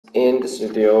In this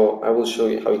video, I will show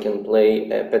you how you can play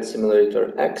Pet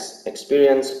Simulator X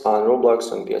experience on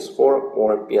Roblox on PS4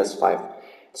 or PS5.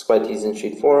 It's quite easy and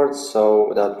straightforward, so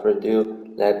without further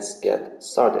ado, let's get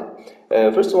started.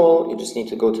 First of all, you just need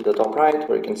to go to the top right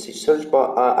where you can see search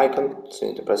icon, so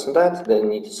you need to press on that, then you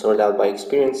need to sort out by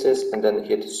experiences and then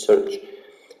hit search.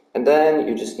 And then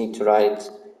you just need to write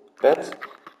Pet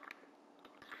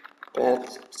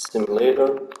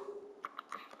Simulator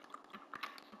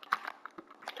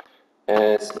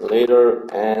later,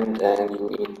 and then you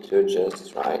need to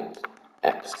just write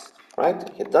X, right?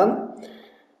 Hit done,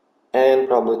 and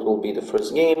probably it will be the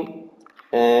first game,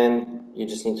 and you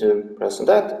just need to press on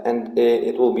that, and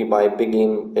it will be by Big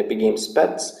Games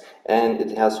Pets, and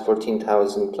it has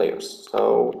 14,000 players.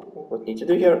 So what you need to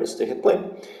do here is to hit play,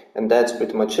 and that's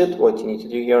pretty much it. What you need to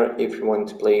do here if you want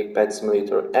to play Pet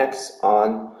Simulator X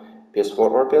on PS4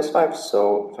 or PS5.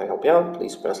 So if I help you out,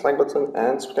 please press like button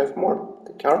and subscribe for more.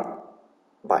 Take care.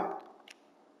 Bye.